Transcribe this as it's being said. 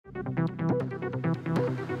Hello,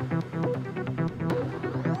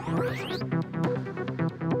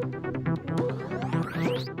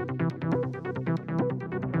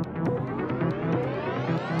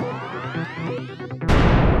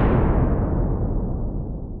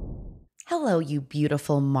 you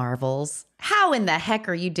beautiful marvels. How in the heck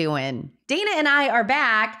are you doing? Dana and I are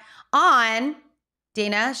back on,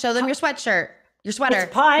 Dana, show them your sweatshirt, your sweater,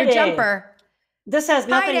 It's pie your day. jumper. This has Pie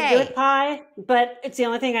nothing to do day. with pie, but it's the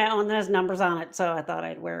only thing I own that has numbers on it, so I thought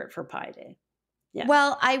I'd wear it for Pie Day. Yeah.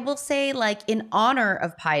 Well, I will say, like, in honor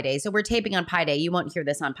of Pie Day, so we're taping on Pie Day. You won't hear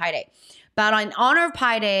this on Pie Day. But in honor of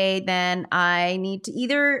Pie Day, then I need to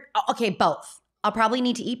either, okay, both. I'll probably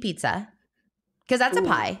need to eat pizza because that's a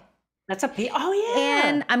pie. That's a pie. Oh, yeah.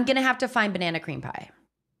 And I'm going to have to find banana cream pie.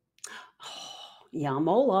 Oh,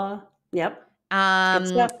 yamola. Yep.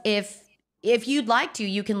 If you'd like to,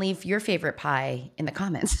 you can leave your favorite pie in the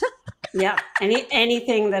comments. Yeah.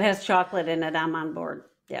 Anything that has chocolate in it, I'm on board.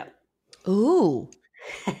 Yeah. Ooh,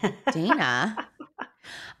 Dana.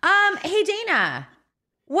 Hey, Dana,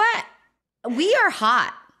 what? We are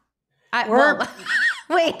hot.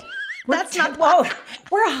 Wait, that's not. Whoa,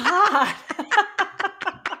 we're hot.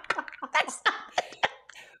 That's not.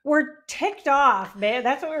 We're ticked off, man.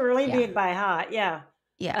 That's what we really mean by hot. Yeah.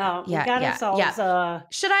 Yeah. We got ourselves.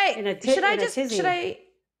 Should I?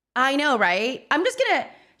 I know, right? I'm just gonna.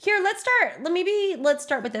 Here, let's start. Let's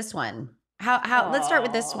start with this one. Let's start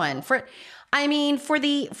with this one. For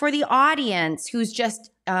the audience who's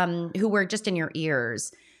just who were just in your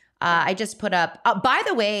ears. I just put up. By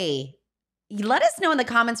the way, let us know in the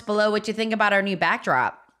comments below what you think about our new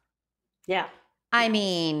backdrop. Yeah. I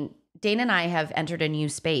mean, Dana and I have entered a new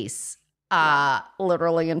space,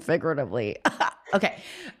 literally and figuratively. Okay.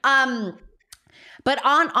 But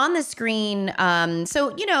on the screen,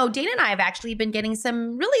 so, Dana and I have actually been getting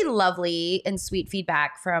some really lovely and sweet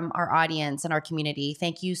feedback from our audience and our community.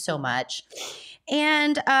 Thank you so much.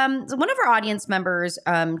 And one of our audience members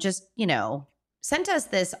just, sent us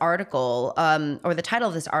this article, or the title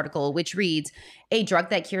of this article, which reads, "A Drug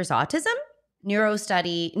That Cures Autism?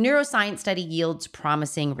 Neuroscience study yields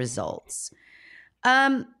promising results."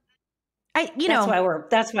 That's why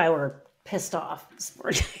we're pissed off this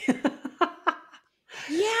morning.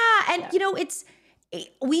 Yeah. And,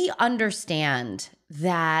 we understand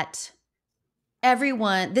that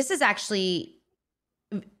everyone, this is a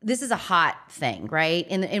hot thing, right?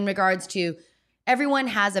 In regards to everyone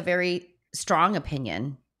has a very strong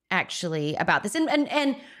opinion actually about this.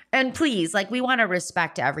 And please, like, we want to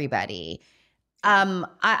respect everybody.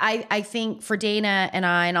 I think for Dana and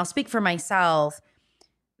I, and I'll speak for myself,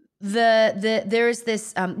 there's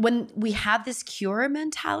this, when we have this cure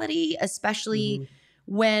mentality, especially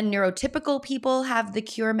when neurotypical people have the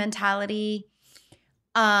cure mentality,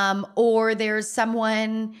 or there's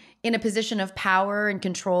someone in a position of power and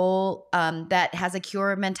control that has a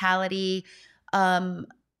cure mentality,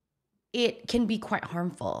 it can be quite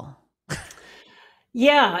harmful.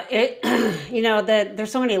 Yeah,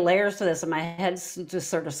 there's so many layers to this, and my head's just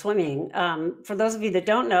sort of swimming. For those of you that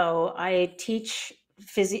don't know, I teach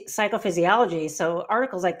psychophysiology, so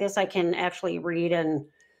articles like this I can actually read and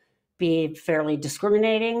be fairly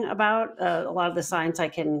discriminating about. A lot of the science I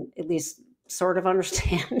can at least sort of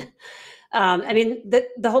understand. The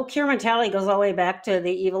whole cure mentality goes all the way back to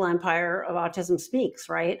the evil empire of Autism Speaks,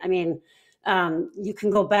 right? You can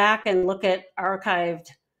go back and look at archived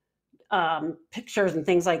pictures and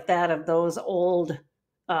things like that of those old,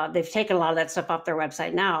 they've taken a lot of that stuff off their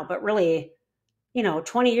website now, but really,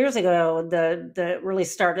 20 years ago, the really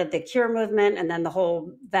started the cure movement, and then the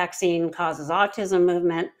whole vaccine causes autism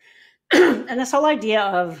movement. And this whole idea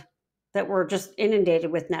of that we're just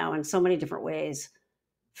inundated with now in so many different ways,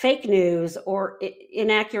 fake news or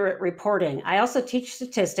inaccurate reporting. I also teach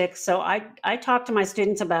statistics. So I talk to my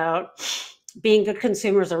students about being good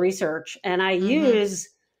consumers of research, and I use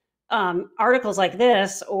articles like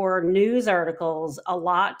this or news articles a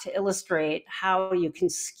lot to illustrate how you can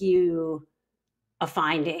skew a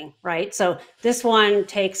finding, right? So this one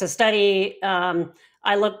takes a study.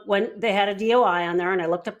 I looked when they had a DOI on there, and I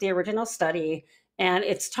looked up the original study, and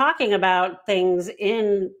it's talking about things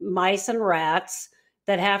in mice and rats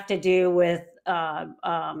that have to do with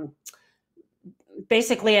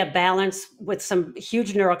basically a balance with some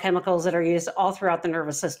huge neurochemicals that are used all throughout the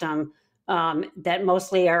nervous system that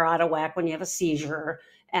mostly are out of whack when you have a seizure,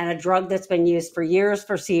 and a drug that's been used for years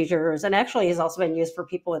for seizures, and actually has also been used for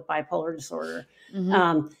people with bipolar disorder,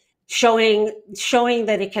 showing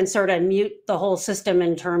that it can sort of mute the whole system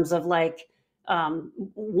in terms of like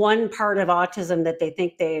one part of autism that they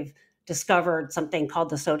think they've discovered something called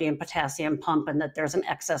the sodium potassium pump, and that there's an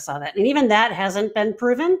excess of it. And even that hasn't been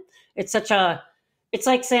proven. It's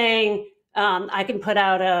like saying, I can put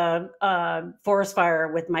out a forest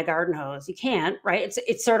fire with my garden hose. You can't, right?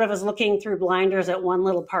 It's sort of as looking through blinders at one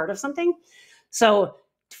little part of something. So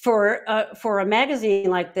for a magazine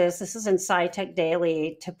like this is in SciTech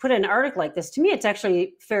Daily, to put an article like this, to me, it's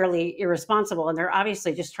actually fairly irresponsible. And they're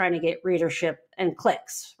obviously just trying to get readership and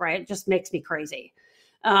clicks, right? It just makes me crazy.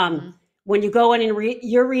 When you go in and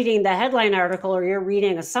you're reading the headline article, or you're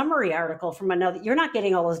reading a summary article from another, you're not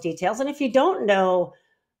getting all those details. And if you don't know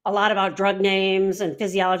a lot about drug names and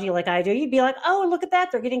physiology like I do, you'd be like, oh, look at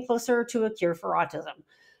that. They're getting closer to a cure for autism.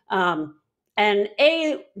 And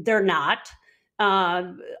they're not.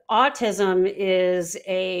 Autism is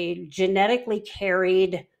a genetically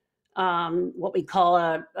carried, what we call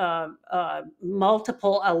a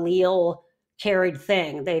multiple allele carried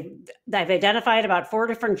thing. They've identified about 4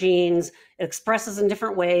 different genes. It expresses in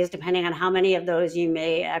different ways depending on how many of those you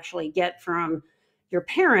may actually get from your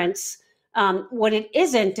parents. What it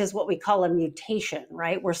isn't is what we call a mutation,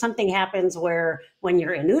 right? Where something happens where when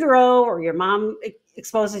you're in utero, or your mom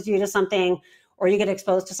exposes you to something, or you get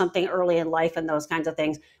exposed to something early in life, and those kinds of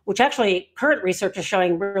things, which actually current research is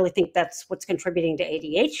showing really think that's what's contributing to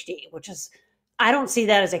ADHD, which is, I don't see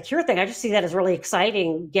that as a cure thing. I just see that as really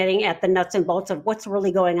exciting, getting at the nuts and bolts of what's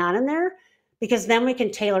really going on in there, because then we can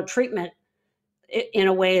tailor treatment in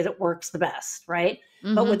a way that works the best, right?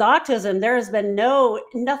 But with autism, there has been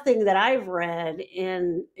nothing that I've read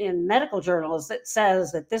in medical journals that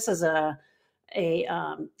says that this is a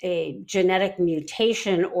genetic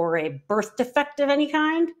mutation or a birth defect of any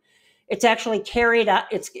kind. It's actually carried out.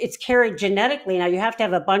 It's carried genetically. Now you have to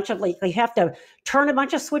have a bunch of you have to turn a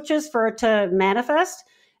bunch of switches for it to manifest,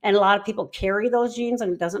 and a lot of people carry those genes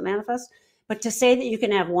and it doesn't manifest. But to say that you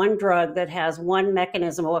can have one drug that has one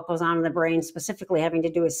mechanism of what goes on in the brain, specifically having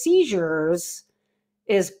to do with seizures,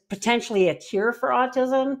 is potentially a cure for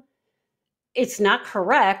autism, it's not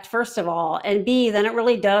correct, first of all. And B, then it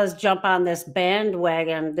really does jump on this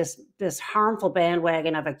bandwagon, this harmful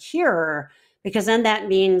bandwagon of a cure, because then that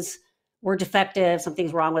means we're defective,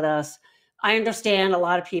 something's wrong with us. I understand a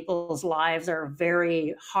lot of people's lives are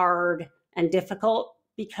very hard and difficult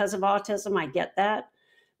because of autism. I get that.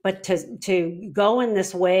 But to go in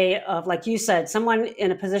this way of, like you said, someone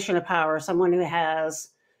in a position of power, someone who has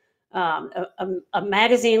a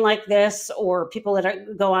magazine like this, or people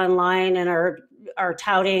that go online and are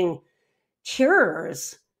touting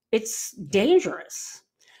cures, it's dangerous.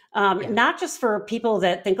 Not just for people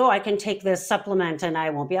that think, oh, I can take this supplement and I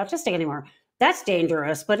won't be autistic anymore. That's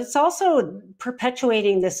dangerous, but it's also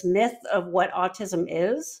perpetuating this myth of what autism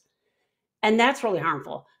is. And that's really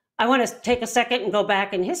harmful. I want to take a second and go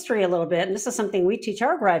back in history a little bit. And this is something we teach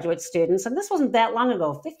our graduate students. And this wasn't that long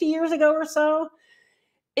ago, 50 years ago or so.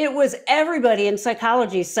 It was everybody in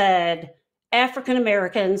psychology said African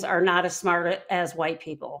Americans are not as smart as white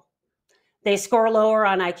people. They score lower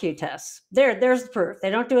on IQ tests. There's the proof.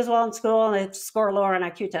 They don't do as well in school and they score lower on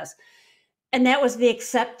IQ tests. And that was the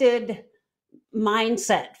accepted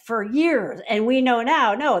mindset for years. And we know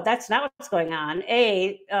now, no, that's not what's going on.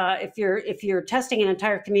 If you're testing an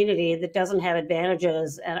entire community that doesn't have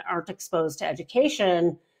advantages and aren't exposed to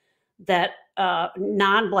education that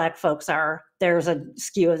non-Black folks are, there's a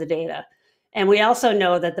skew of the data. And we also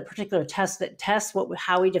know that the particular tests that test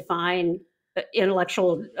how we define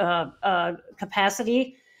intellectual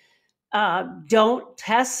capacity don't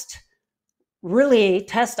really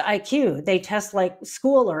test IQ. They test like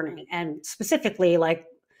school learning, and specifically like,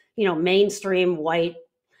 mainstream white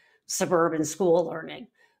suburban school learning.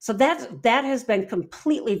 So that has been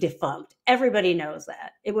completely defunct. Everybody knows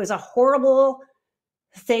that. It was a horrible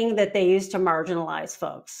thing that they used to marginalize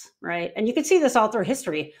folks, right? And you can see this all through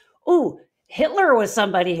history. Ooh, Hitler was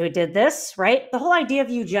somebody who did this, right? The whole idea of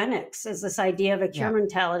eugenics is this idea of a cure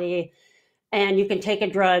mentality, and you can take a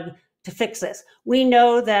drug to fix this. We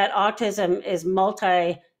know that autism is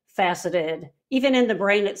multifaceted, even in the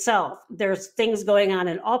brain itself. There's things going on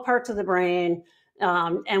in all parts of the brain,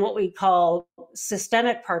 and what we call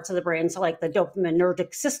systemic parts of the brain. So like the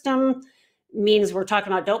dopaminergic system means we're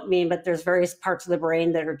talking about dopamine, but there's various parts of the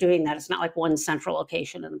brain that are doing that. It's not like one central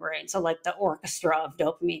location in the brain. So like the orchestra of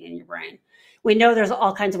dopamine in your brain. We know there's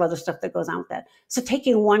all kinds of other stuff that goes on with that. So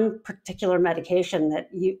taking one particular medication that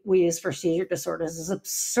we use for seizure disorders is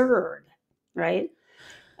absurd, right?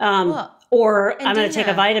 Or I'm going to take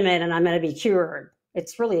a vitamin and I'm going to be cured.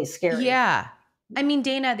 It's really scary. Yeah. I mean,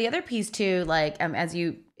 Dana, the other piece too, like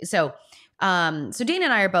so Dana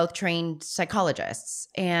and I are both trained psychologists,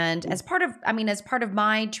 and as part of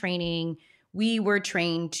my training, we were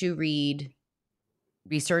trained to read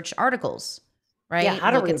research articles, right? Yeah,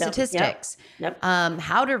 how to Look read at them. statistics, Yep.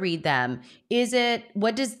 how to read them.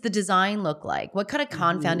 What does the design look like? What kind of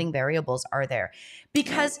confounding variables are there?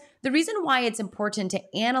 Because the reason why it's important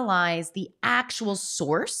to analyze the actual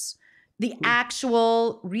source, the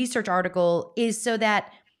actual research article, is so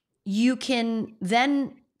that you can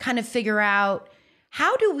then kind of figure out,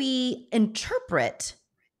 how do we interpret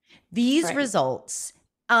these results?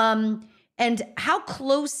 And how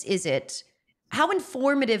close is it? How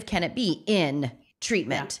informative can it be in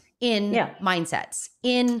treatment, in mindsets,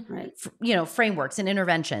 in frameworks and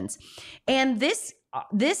interventions? And this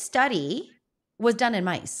study was done in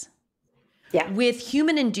mice with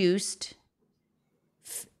human-induced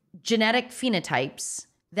genetic phenotypes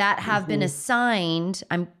that have been assigned.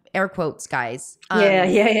 I'm air quotes, guys.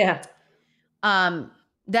 That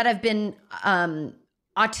have been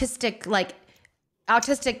autistic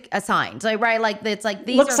assigned, like, right? Like, it's like,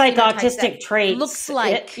 these looks are like autistic traits. Looks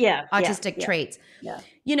like autistic traits.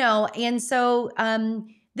 And so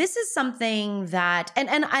this is something that,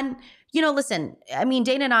 and listen, I mean,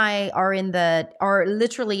 Dana and I are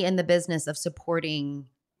literally in the business of supporting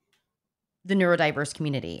the neurodiverse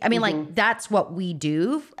community. I mean, like, that's what we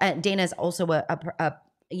do. Dana is also a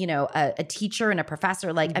teacher and a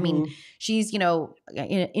professor. Like, I mean, she's,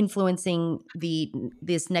 influencing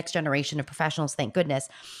this next generation of professionals, thank goodness.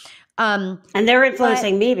 And they're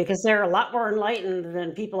influencing me, because they're a lot more enlightened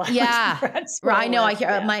than people. I know. I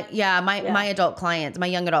hear my adult clients, my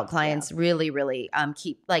young adult clients, really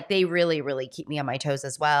keep me on my toes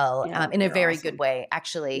as well, in a very good way,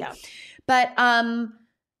 actually. But I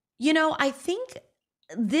think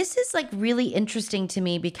this is like really interesting to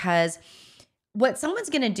me, because what someone's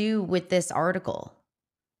going to do with this article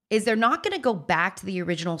is they're not going to go back to the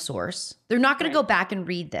original source. They're not going to go back and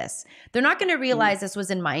read this. They're not going to realize this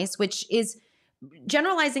was in mice, which is,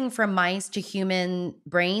 generalizing from mice to human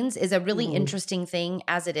brains is a really interesting thing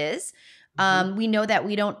as it is. We know that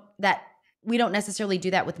we don't necessarily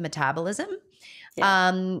do that with metabolism,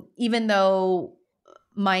 even though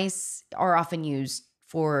mice are often used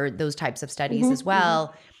for those types of studies as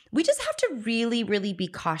well. We just have to really, really be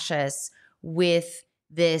cautious with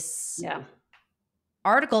this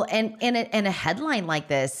article, and a headline like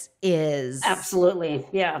this is absolutely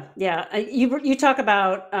you talk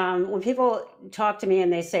about when people talk to me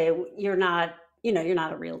and they say, you're not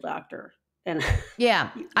a real doctor, and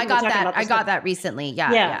I got that recently.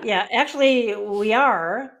 Actually, we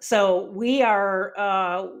are. So we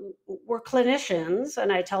are we're clinicians,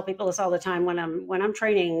 and I tell people this all the time when I'm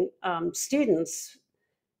training students.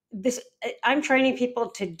 I'm training people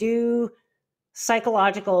to do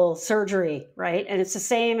psychological surgery, right? And it's the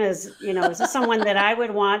same as, is this someone that I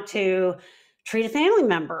would want to treat a family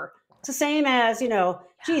member? It's the same as,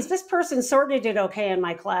 geez, this person sort of did okay in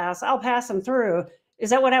my class, I'll pass them through.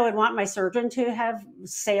 Is that what I would want my surgeon to have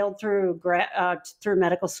sailed through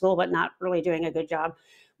medical school, but not really doing a good job?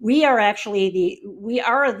 We are actually the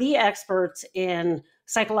experts in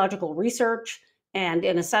psychological research and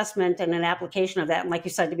in assessment and an application of that. And like you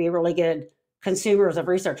said, to be really good consumers of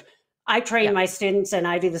research. I train my students, and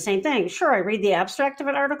I do the same thing. Sure, I read the abstract of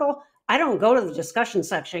an article. I don't go to the discussion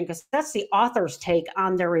section, because that's the author's take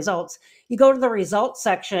on their results. You go to the results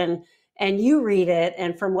section and you read it,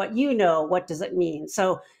 and from what you know, what does it mean?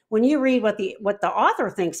 So when you read what the author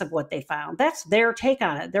thinks of what they found, that's their take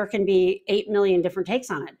on it. There can be 8 million different takes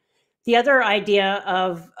on it. The other idea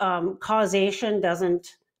of correlation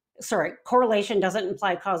doesn't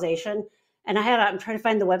imply causation. And I'm trying to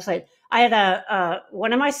find the website. I had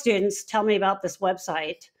one of my students tell me about this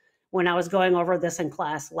website when I was going over this in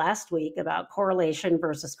class last week about correlation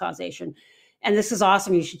versus causation. And this is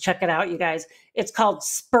awesome. You should check it out, you guys. It's called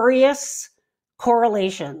Spurious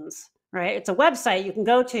Correlations, right? It's a website you can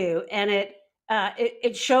go to, and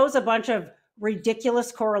it shows a bunch of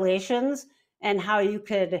ridiculous correlations and how you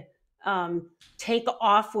could take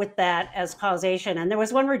off with that as causation. And there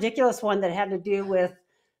was one ridiculous one that had to do with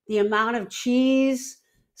the amount of cheese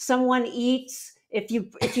someone eats. If you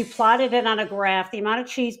plotted it on a graph, the amount of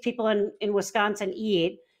cheese people in Wisconsin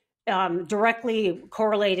eat directly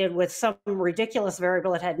correlated with some ridiculous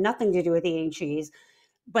variable that had nothing to do with eating cheese.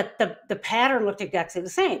 But the pattern looked exactly the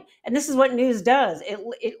same. And this is what news does.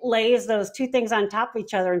 It lays those two things on top of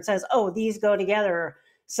each other and says, oh, these go together.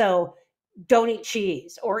 So don't eat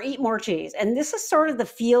cheese or eat more cheese. And this is sort of the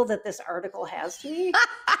feel that this article has to me,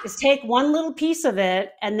 is take one little piece of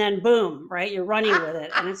it and then boom, right? You're running with it.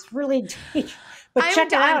 And it's really deep. But check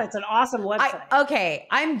it out. It's an awesome website.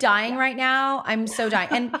 I'm dying right now. I'm so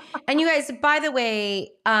dying. And you guys, by the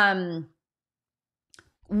way,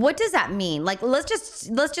 what does that mean? Like, let's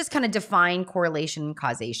just kind of define correlation and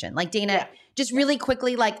causation. Like, Dana, just really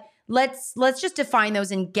quickly, like, let's just define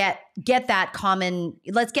those and get that common.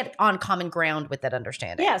 Let's get on common ground with that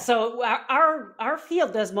understanding. Yeah. So our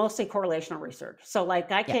field does mostly correlational research. So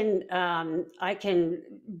like I can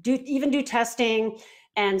do testing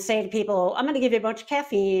and say to people, I'm going to give you a bunch of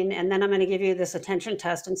caffeine, and then I'm going to give you this attention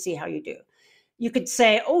test and see how you do. You could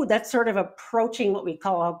say, oh, that's sort of approaching what we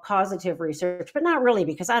call causative research, but not really,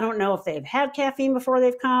 because I don't know if they've had caffeine before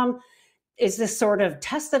they've come. Is this sort of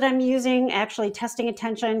test that I'm using actually testing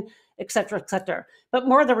attention, et cetera, et cetera. But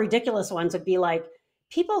more of the ridiculous ones would be like,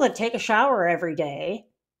 people that take a shower every day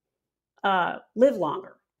live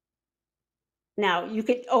longer. Now, you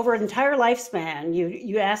could, over an entire lifespan,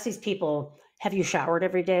 you ask these people, have you showered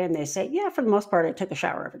every day? And they say, yeah, for the most part, I took a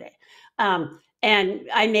shower every day. And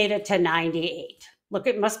I made it to 98. Look,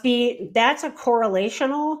 it must be, that's a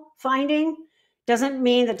correlational finding. Doesn't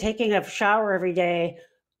mean that taking a shower every day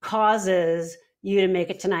causes you to make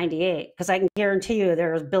it to 98. Because I can guarantee you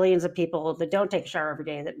there's billions of people that don't take a shower every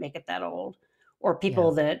day that make it that old, or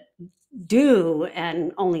people that do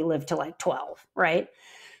and only live to like 12, right?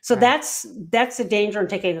 So that's the danger in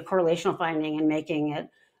taking a correlational finding and making it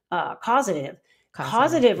causative.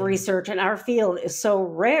 Causative research in our field is so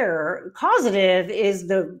rare. Causative is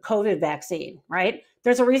the COVID vaccine, right?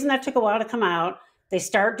 There's a reason that took a while to come out. They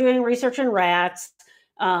start doing research in rats.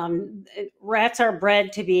 Rats are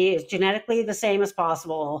bred to be as genetically the same as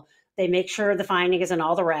possible. They make sure the finding is in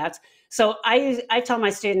all the rats. So I tell my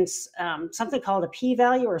students something called a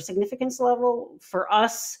p-value or significance level. For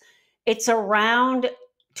us, it's around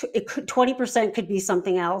 20% could be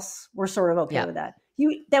something else. We're sort of okay with that.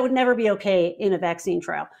 That would never be okay in a vaccine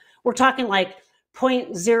trial. We're talking like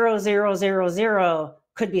 0.0000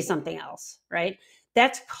 could be something else, right?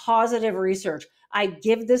 That's causative research. I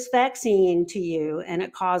give this vaccine to you and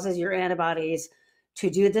it causes your antibodies to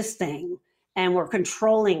do this thing, and we're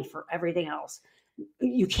controlling for everything else.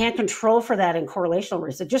 You can't control for that in correlational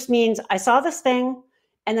research. It just means I saw this thing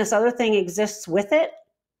and this other thing exists with it.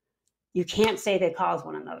 You can't say they cause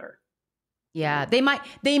one another. Yeah, they might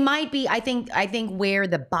be. I think where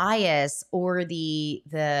the bias or the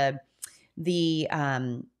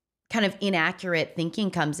kind of inaccurate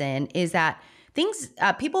thinking comes in is that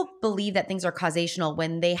people believe that things are causational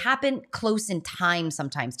when they happen close in time,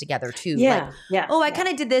 sometimes together too. I kind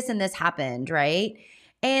of did this and this happened, right?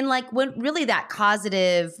 And like when really that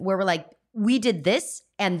causative, where we're like, we did this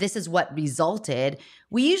and this is what resulted.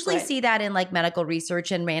 We usually see that in like medical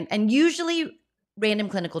research and usually random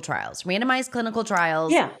clinical trials. Randomized clinical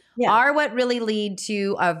trials are what really lead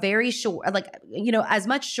to a very short, like, as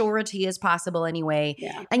much surety as possible anyway.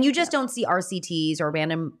 And you just don't see RCTs or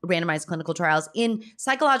randomized clinical trials in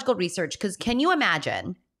psychological research. Because can you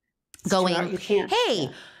imagine going,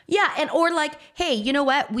 or like, hey, you know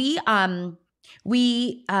what? We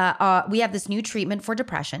have this new treatment for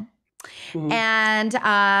depression. Mm-hmm.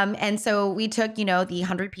 And so we took, the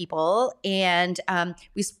 100 people and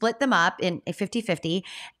we split them up in 50-50,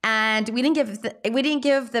 and we didn't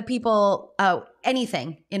give the people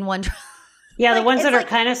anything in one trial. Yeah, the ones that are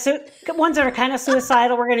kind of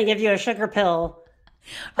suicidal, we're going to give you a sugar pill.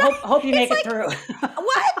 Hope you make it through.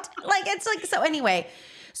 What? Like, it's like, so anyway,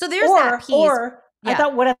 so there's that piece. I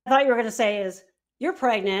thought you were going to say is, you're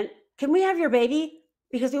pregnant. Can we have your baby?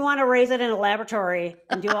 Because we want to raise it in a laboratory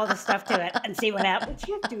and do all this stuff to it and see what happens.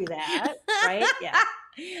 You can't do that, right? Yeah.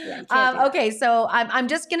 Okay, so I'm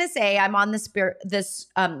just gonna say I'm on this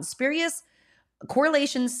spurious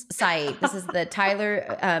correlations site. This is the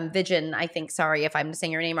Tyler Vigen, I think. Sorry if I'm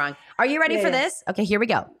saying your name wrong. Are you ready for this? Okay, here we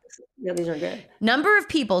go. Yeah, these are good. Number of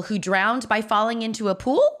people who drowned by falling into a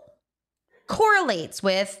pool correlates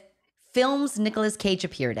with films Nicolas Cage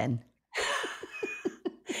appeared in.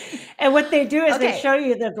 And what they do is they show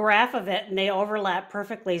you the graph of it and they overlap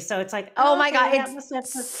perfectly. So it's like, oh my God,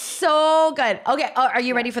 it's so good. Okay. Oh, are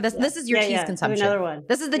you ready for this? This is your cheese consumption. Another one.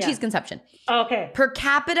 This is the cheese consumption. Okay. Per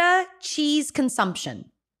capita cheese consumption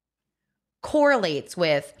correlates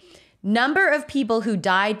with number of people who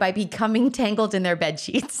died by becoming tangled in their bed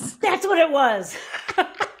sheets. That's what it was.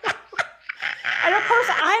 And of course,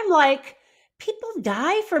 I'm like, people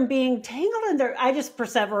die from being tangled in their, I just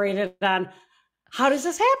perseverated on, how does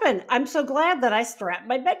this happen? I'm so glad that I strapped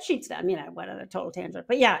my bed sheets down. I mean, I went on a total tangent,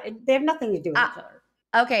 but yeah, they have nothing to do with each other.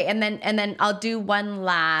 Okay, and then I'll do one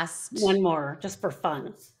more, just for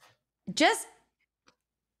fun.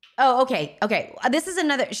 Okay. This is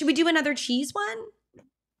another. Should we do another cheese one?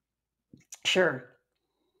 Sure.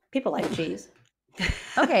 People like cheese.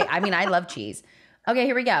 Okay, I mean, I love cheese. Okay,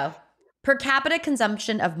 here we go. Per capita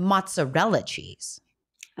consumption of mozzarella cheese.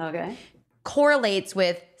 Okay. correlates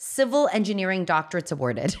with civil engineering doctorates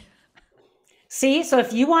awarded. See, so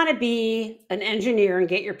if you want to be an engineer and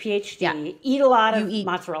get your PhD, eat a lot of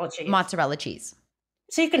mozzarella cheese. Mozzarella cheese.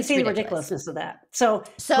 So you can see the ridiculousness of that. So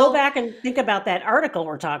go back and think about that article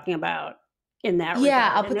we're talking about in that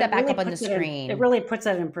regard. I'll put that back up on the screen. It really puts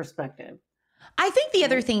that in perspective. I think the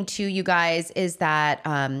other thing too, you guys, is that,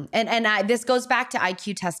 this goes back to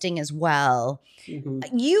IQ testing as well.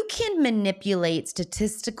 Mm-hmm. You can manipulate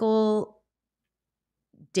statistical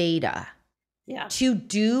data to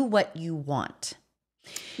do what you want.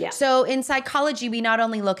 Yeah. So in psychology, we not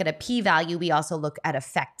only look at a p-value, we also look at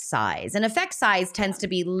effect size. And effect size tends to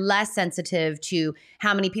be less sensitive to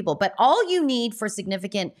how many people. But all you need for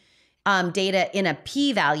significant data in a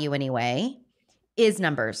p-value anyway is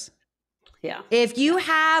numbers. Yeah. If you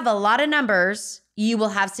have a lot of numbers, you will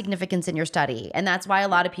have significance in your study. And that's why a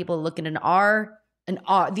lot of people look at the R,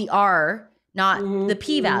 not the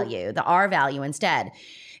p-value, the R value instead.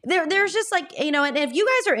 There's just like, and if you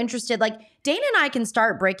guys are interested, like Dana and I can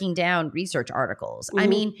start breaking down research articles. I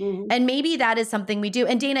mean, and maybe that is something we do.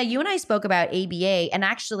 And Dana, you and I spoke about ABA, and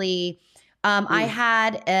actually I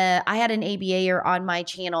had an ABAer on my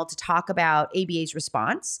channel to talk about ABA's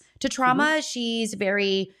response to trauma. She's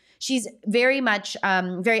very much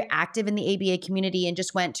very active in the ABA community and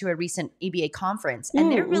just went to a recent ABA conference.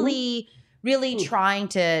 And they're really trying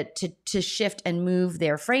to shift and move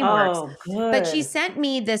their frameworks. Oh, good. But she sent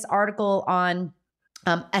me this article on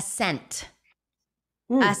assent.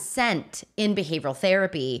 Assent in behavioral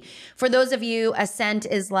therapy. For those of you, assent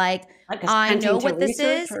is like I know what this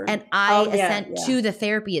is, and I assent to the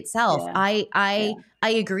therapy itself. Yeah. I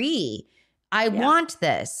agree. I want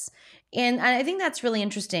this. And I think that's really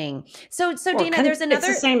interesting. So Dana, there's another.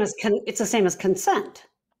 It's the same as consent.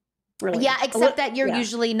 Really. Yeah, except that you're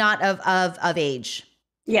usually not of age.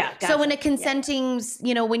 Yeah. Gotcha. So when a consenting,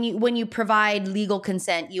 when you provide legal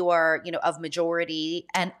consent, you are, of majority,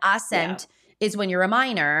 and assent is when you're a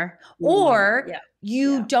minor, or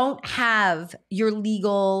you don't have your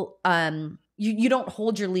legal, you don't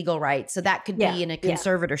hold your legal rights. So that could be in a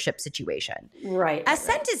conservatorship situation. Right.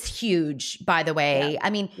 Assent is huge, by the way.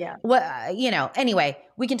 I mean, anyway,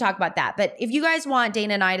 we can talk about that. But if you guys want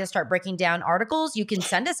Dana and I to start breaking down articles, you can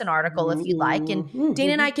send us an article if you like. And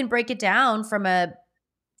Dana and I can break it down from a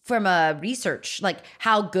research, like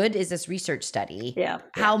how good is this research study? Yeah.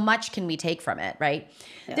 How much can we take from it, right?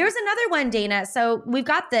 Yeah. There's another one, Dana. So we've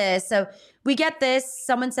got this. So we get this.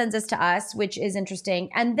 Someone sends this to us, which is interesting.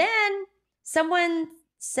 And then someone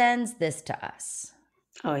sends this to us.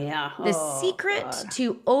 Oh, yeah. The secret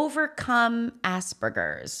to overcome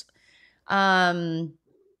Asperger's.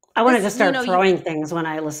 I wanted to start throwing things when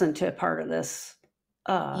I listened to a part of this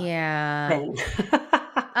thing.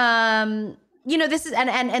 This is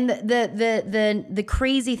and the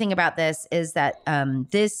crazy thing about this is that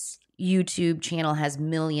this YouTube channel has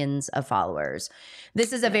millions of followers.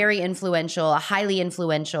 This is a very influential, a highly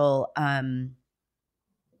influential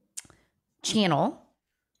channel.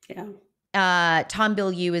 Yeah. Tom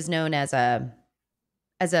Bilyeu is known as a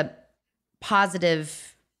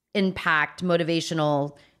positive impact,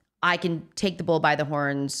 motivational, I can take the bull by the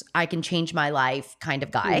horns, I can change my life kind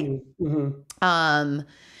of guy.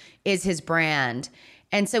 Is his brand.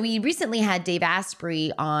 And so we recently had Dave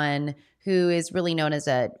Asprey on, who is really known as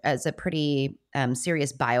a pretty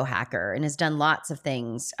serious biohacker and has done lots of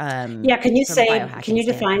things. Can you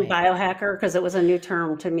define biohacker? Because it was a new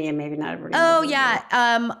term to me and maybe not everybody. Oh yeah.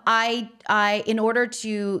 I in order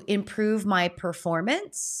to improve my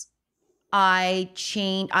performance, I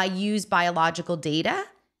use biological data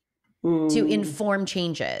to inform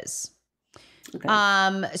changes. Okay.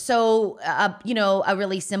 A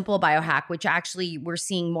really simple biohack, which actually we're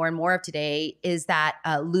seeing more and more of today, is that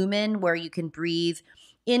lumen, where you can breathe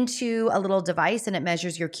into a little device and it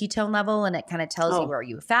measures your ketone level and it kind of tells you, are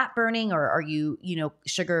you fat burning or are you,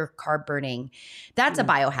 sugar carb burning? That's a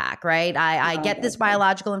biohack, right? I get this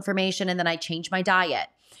biological information and then I change my diet.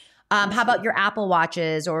 How about your Apple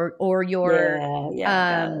Watches or your,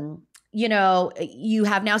 you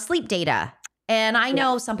have now sleep data. And I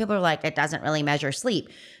know some people are like, it doesn't really measure sleep.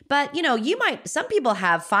 But, some people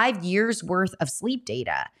have 5 years worth of sleep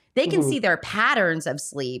data. They can see their patterns of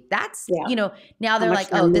sleep. That's, now they're like,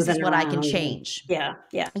 oh, this is what I can change. Yeah.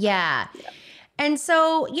 And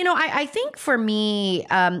so, I think for me,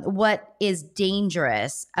 what is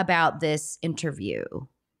dangerous about this interview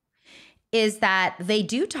is that they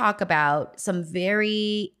do talk about some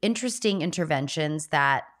very interesting interventions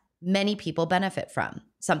that many people benefit from.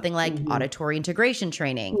 Something like auditory integration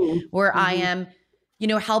training, where I am,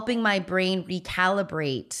 helping my brain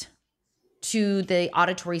recalibrate to the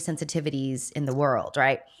auditory sensitivities in the world,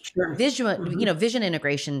 right? Sure. Vision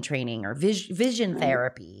integration training or vision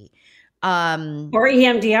therapy. Or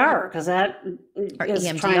EMDR, because that is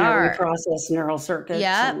EMDR. trying to reprocess neural circuits.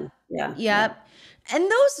 Yep. And Yep.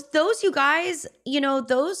 And those you guys,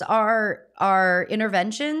 those are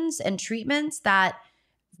interventions and treatments that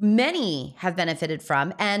many have benefited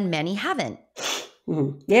from and many haven't.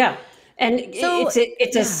 Yeah. And So,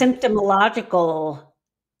 it's a symptomological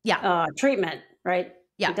treatment, right?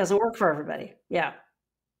 Yeah. It doesn't work for everybody. Yeah.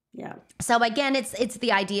 So again, it's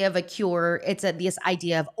the idea of a cure. It's this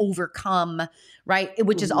idea of overcome, right?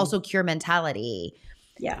 Which is also cure mentality.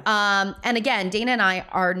 Yeah. And again, Dana and I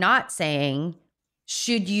are not saying,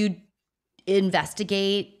 should you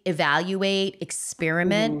investigate, evaluate,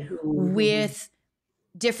 experiment with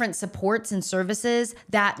different supports and services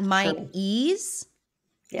that might ease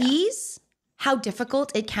how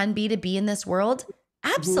difficult it can be to be in this world?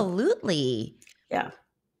 Absolutely. Yeah.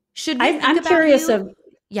 Should we think I'm about curious you? of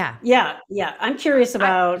Yeah. I'm curious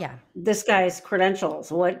about this guy's credentials.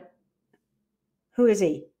 Who is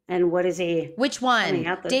he? And what is he? Which one?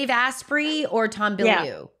 Dave Asprey or Tom Bilyeu?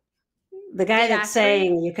 Yeah. The guy that's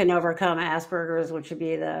saying you can overcome Asperger's, which would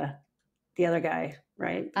be the other guy,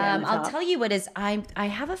 right? I'll tell you what is. I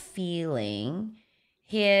have a feeling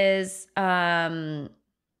his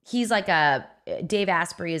he's like Dave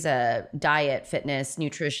Asprey is a diet, fitness,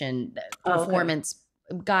 nutrition, performance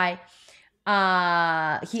guy.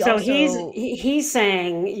 He's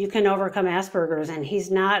saying you can overcome Asperger's, and he's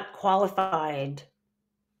not qualified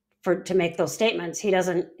to make those statements. He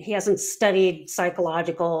hasn't studied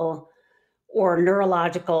psychological or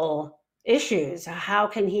neurological issues. How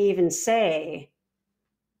can he even say?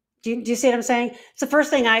 Do you see what I'm saying? It's the first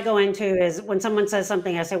thing I go into is when someone says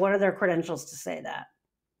something, I say, what are their credentials to say that?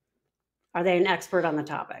 Are they an expert on the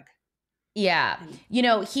topic? Yeah.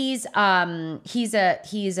 He's a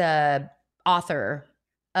author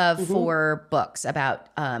of 4 books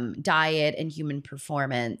about diet and human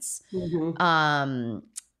performance.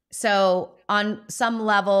 So on some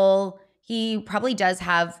level, he probably does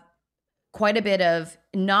have quite a bit of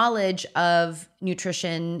knowledge of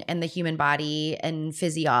nutrition and the human body and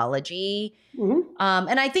physiology.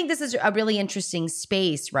 And I think this is a really interesting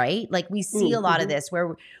space, right? Like we see a lot of this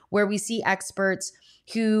where we see experts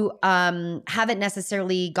who haven't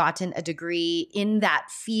necessarily gotten a degree in that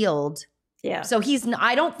field. Yeah. So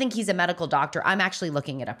I don't think he's a medical doctor. I'm actually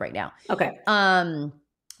looking it up right now. Okay.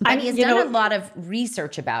 But he's done a lot of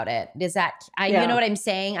research about it. You know what I'm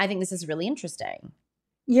saying? I think this is really interesting.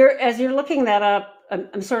 As you're looking that up,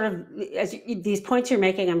 I'm sort of, these points you're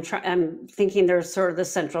making, I'm thinking there's sort of the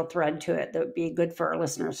central thread to it that would be good for our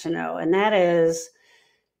listeners to know. And that is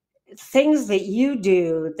things that you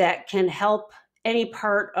do that can help any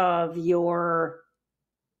part of your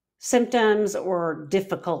symptoms or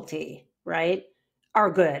difficulty, right, are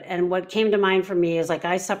good. And what came to mind for me is like,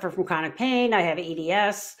 I suffer from chronic pain. I have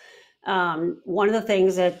EDS. One of the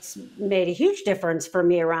things that's made a huge difference for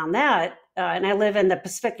me around that, and I live in the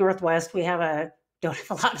Pacific Northwest. We don't have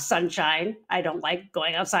a lot of sunshine. I don't like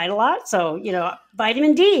going outside a lot. So,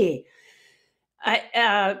 vitamin D. I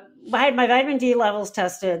had my vitamin D levels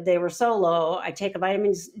tested. They were so low. I take a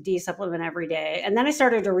vitamin D supplement every day. And then I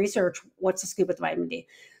started to research what's the scoop with vitamin D.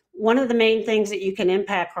 One of the main things that you can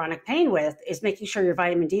impact chronic pain with is making sure your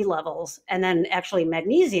vitamin D levels and then actually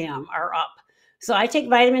magnesium are up. So I take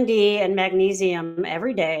vitamin D and magnesium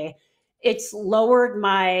every day. It's lowered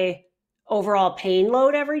my overall pain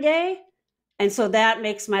load every day. And so that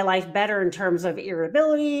makes my life better in terms of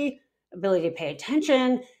irritability, ability to pay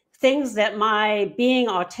attention, things that my being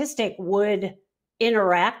autistic would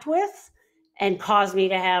interact with and cause me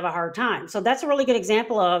to have a hard time. So that's a really good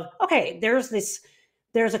example of, okay, there's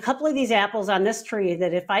a couple of these apples on this tree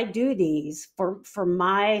that if I do these for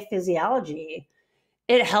my physiology,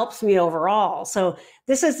 it helps me overall. So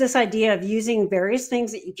this is this idea of using various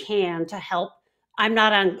things that you can to help.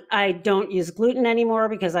 I don't use gluten anymore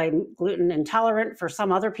because I'm gluten intolerant. For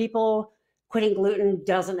some other people, quitting gluten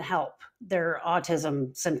doesn't help their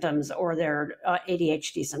autism symptoms or their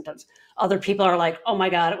ADHD symptoms. Other people are like, oh my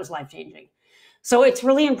God, it was life-changing. So it's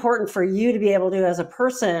really important for you to be able to, as a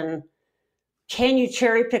person, can you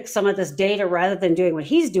cherry pick some of this data rather than doing what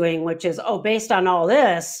he's doing, which is, based on all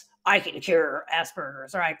this, I can cure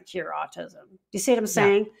Asperger's or I can cure autism. Do you see what I'm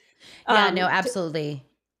saying? Yeah, no, absolutely.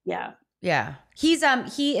 Yeah. Yeah. He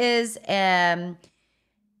is a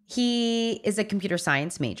computer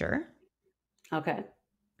science major. Okay.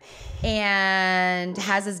 And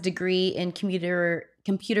has his degree in computer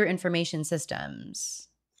information systems.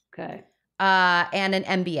 Okay. And an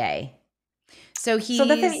MBA. So So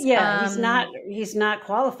the thing, he's yeah, he's not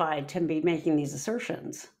qualified to be making these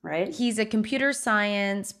assertions, right? he's a computer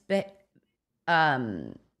science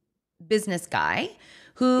um, business guy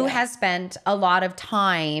who Yeah, has spent a lot of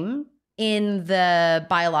time in the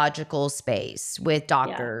biological space with yeah.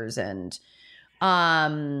 doctors and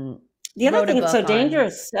um, The other wrote a thing that's so book on,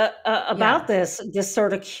 dangerous yeah, about this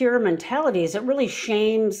sort of cure mentality is it really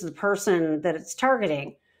shames the person that it's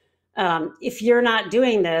targeting. If you're not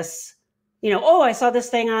doing this, oh, I saw this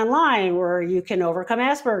thing online where you can overcome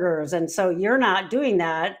Asperger's. And so you're not doing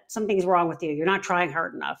that. Something's wrong with you. You're not trying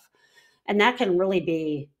hard enough. And that can really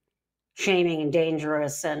be shaming and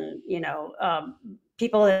dangerous. And,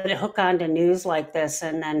 people that hook onto news like this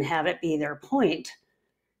and then have it be their point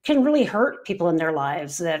can really hurt people in their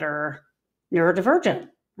lives that are neurodivergent,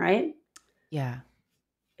 right? yeah,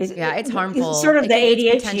 yeah. It's It's harmful. sort of the It's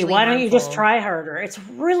ADHD. potentially Why don't you just harmful. try harder?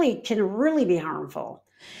 Can really be harmful.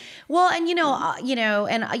 Well, and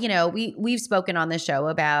we've spoken on the show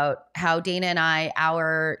about how Dana and I,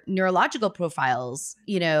 our neurological profiles,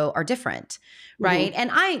 are different, right? Hmm.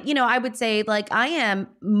 And I would say like I am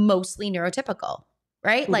mostly neurotypical,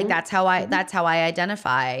 right? Like Hmm. Hmm. that's how I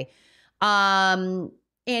identify.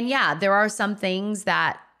 And yeah, there are some things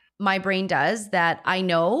that my brain does that I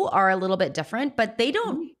know are a little bit different, but they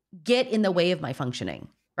don't Hmm. get in the way of my functioning,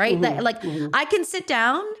 right? Hmm. Like Hmm. I can sit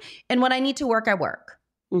down and when I need to work, I work.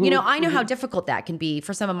 Hmm. I know how Hmm. difficult that can be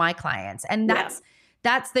for some of my clients. And Yeah.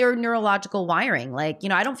 that's their neurological wiring. Like,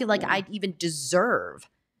 I don't feel like Yeah. I even deserve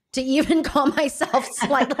to even call myself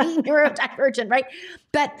slightly neurodivergent, right?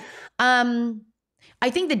 But I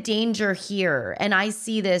think the danger here, and I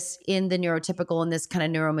see this in the neurotypical and this kind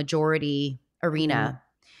of neuromajority Hmm. arena,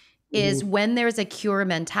 Hmm. is when there's a cure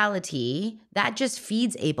mentality, that just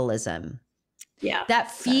feeds ableism. Yeah. That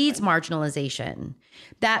feeds Exactly. marginalization.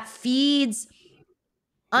 That feeds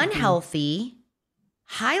Hmm. unhealthy,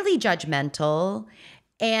 highly judgmental,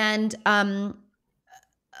 and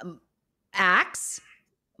acts,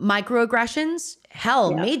 microaggressions,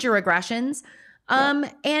 hell, Yeah. major aggressions, Yeah.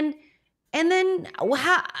 and then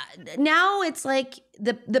now it's like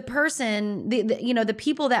the person, the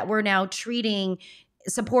people that we're now treating,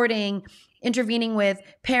 supporting, intervening with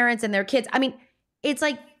parents and their kids. I mean, it's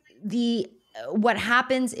like the what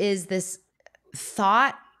happens is this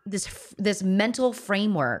thought, this mental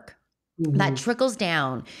framework that Hmm. trickles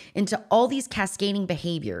down into all these cascading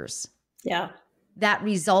behaviors Yeah. that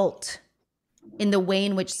result in the way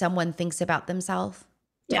in which someone thinks about themselves,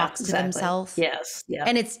 Yeah. talks to Exactly. themselves, Yes. Yeah.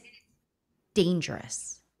 and it's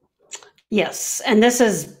dangerous. Yes. And this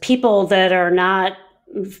is people that are not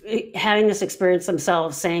having this experience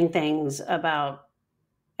themselves, saying things about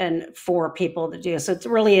and for people to do. So it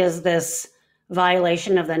really is this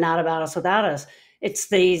violation of the not about us without us. It's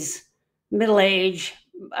these middle age,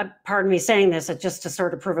 pardon me saying this, just to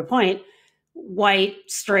sort of prove a point, white,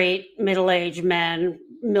 straight, middle aged men,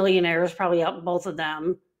 millionaires, probably up both of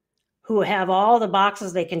them, who have all the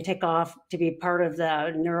boxes they can tick off to be part of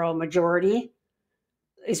the neuro majority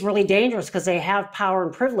is really dangerous because they have power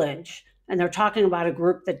and privilege. And they're talking about a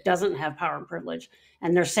group that doesn't have power and privilege.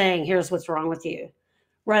 And they're saying, here's what's wrong with you,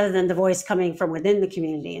 rather than the voice coming from within the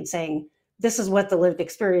community and saying, this is what the lived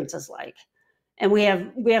experience is like. And we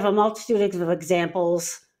have a multitude of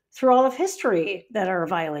examples through all of history that are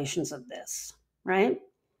violations of this, right?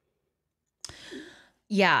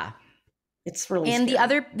 Yeah. It's really And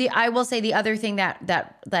scary. I will say the other thing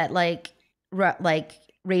that like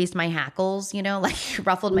raised my hackles, like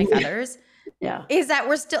ruffled my feathers, Yeah. is that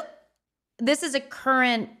this is a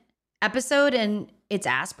current episode and it's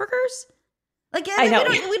Asperger's. Like, yeah, I know.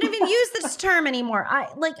 we don't even use this term anymore. I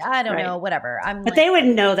don't Right. know, whatever. I'm But like, they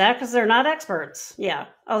wouldn't know that because they're not experts. Yeah.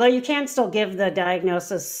 Although you can still give the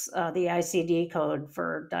diagnosis, the ICD code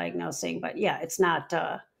for diagnosing. But yeah, it's not,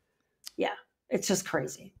 yeah, it's just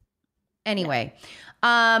crazy. Yeah. anyway.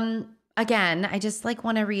 Again, I just like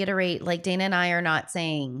want to reiterate, like Dana and I are not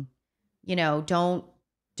saying,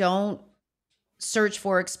 don't search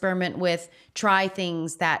for, experiment with, try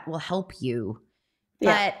things that will help you.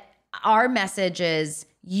 Yeah. But our message is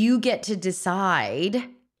you get to decide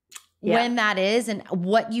Yeah. when that is and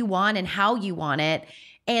what you want and how you want it.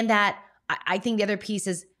 And that I think the other piece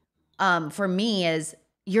is, for me, is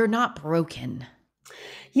you're not broken.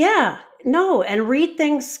 Yeah. No. And read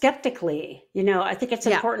things skeptically. I think it's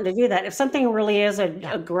Yeah. important to do that. If something really is a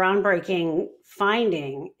Yeah. groundbreaking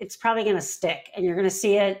finding, it's probably going to stick and you're going to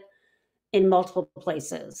see it in multiple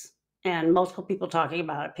places and multiple people talking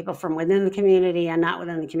about it, people from within the community and not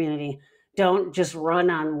within the community. Don't just run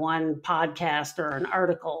on one podcast or an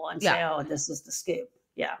article and Yeah. say, oh, this is the scoop.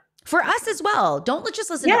 Yeah. for us as well. Don't just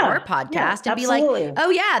listen to Yeah, our podcast and be like, absolutely. oh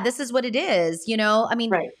yeah, this is what it is. I mean,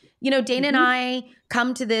 Right. Dana and I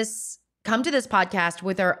come to this podcast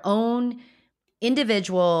with our own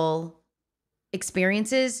individual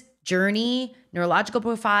experiences, journey, neurological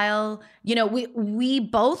profile. We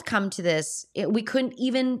both come to this. We couldn't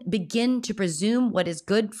even begin to presume what is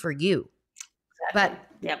good for you. Exactly.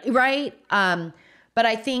 But right. But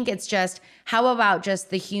I think it's just, how about just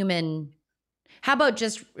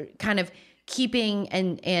kind of keeping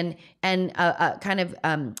and kind of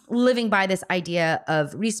living by this idea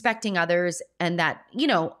of respecting others, and that,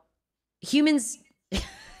 humans,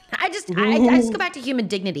 I just go back to human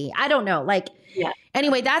dignity. I don't know.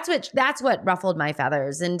 Anyway, that's what ruffled my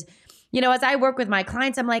feathers. And, as I work with my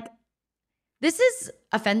clients, I'm like, this is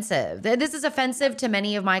offensive. This is offensive to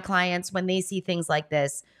many of my clients when they see things like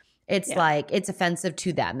this. It's like, it's offensive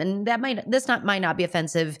to them. And might not be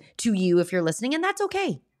offensive to you if you're listening, and that's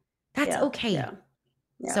okay. That's okay.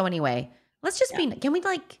 Yeah. So anyway, let's just can we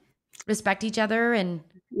respect each other and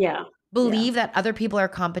believe that other people are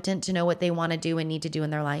competent to know what they want to do and need to do in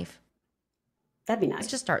their life? That'd be nice.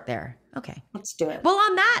 Let's just start there. Okay. Let's do it. Well,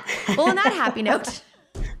 on that happy note.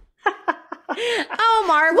 Oh,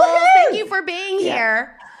 Marvels, thank you for being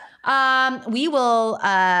here. We will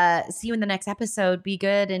see you in the next episode. Be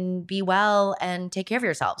good and be well and take care of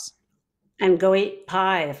yourselves. And go eat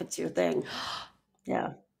pie if it's your thing.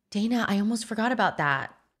 Yeah. Dana, I almost forgot about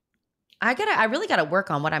that. I really gotta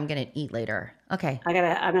work on what I'm gonna eat later. Okay. I'm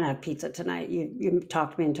gonna have pizza tonight. You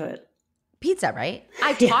talked me into it. Pizza, right?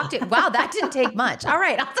 I talked it. Wow, that didn't take much. All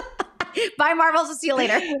right. Bye, Marvels. We'll see you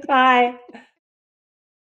later. Bye.